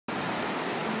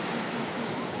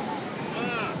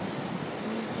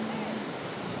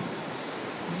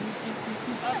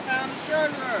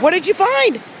What did you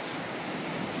find?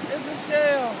 It's a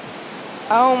shell.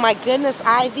 Oh my goodness,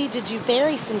 Ivy, did you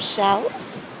bury some shells?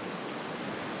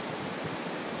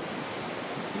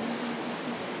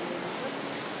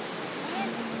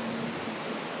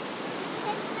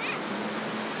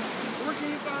 Where can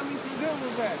you find me some good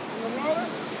ones at? In the water?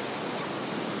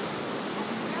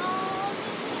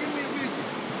 Give me a picture.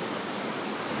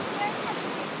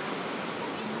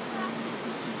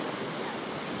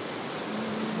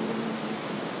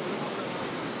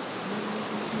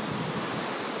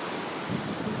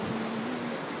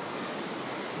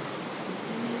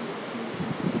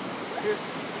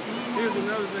 Here's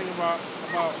another thing about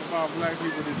black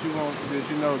people that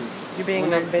you notice. You're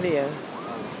being on video.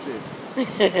 Oh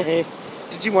shit.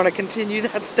 Did you want to continue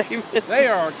that statement? They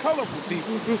are colorful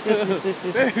people.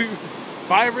 They're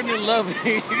vibrant and loving.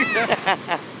 Look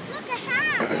at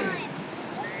how.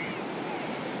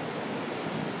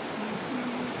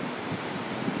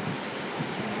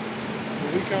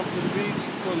 When we come to the beach,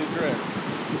 fully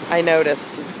dressed. I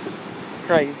noticed.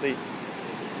 Crazy.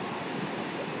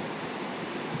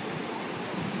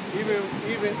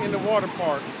 Even in the water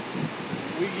park,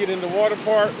 we get in the water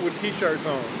park with t-shirts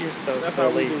on. You're so That's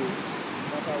silly. how we do it.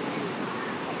 That's how we do it.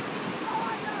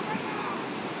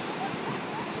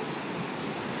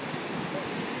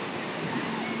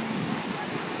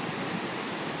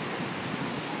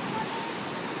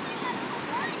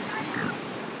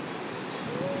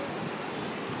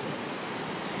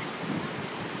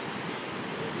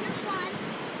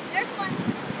 There's one.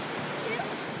 There's two.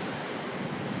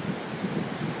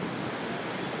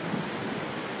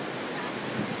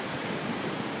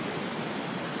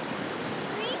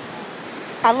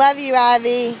 I love you,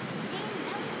 Ivy.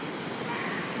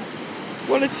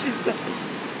 What did she say?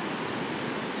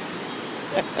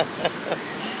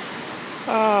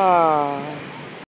 Ah.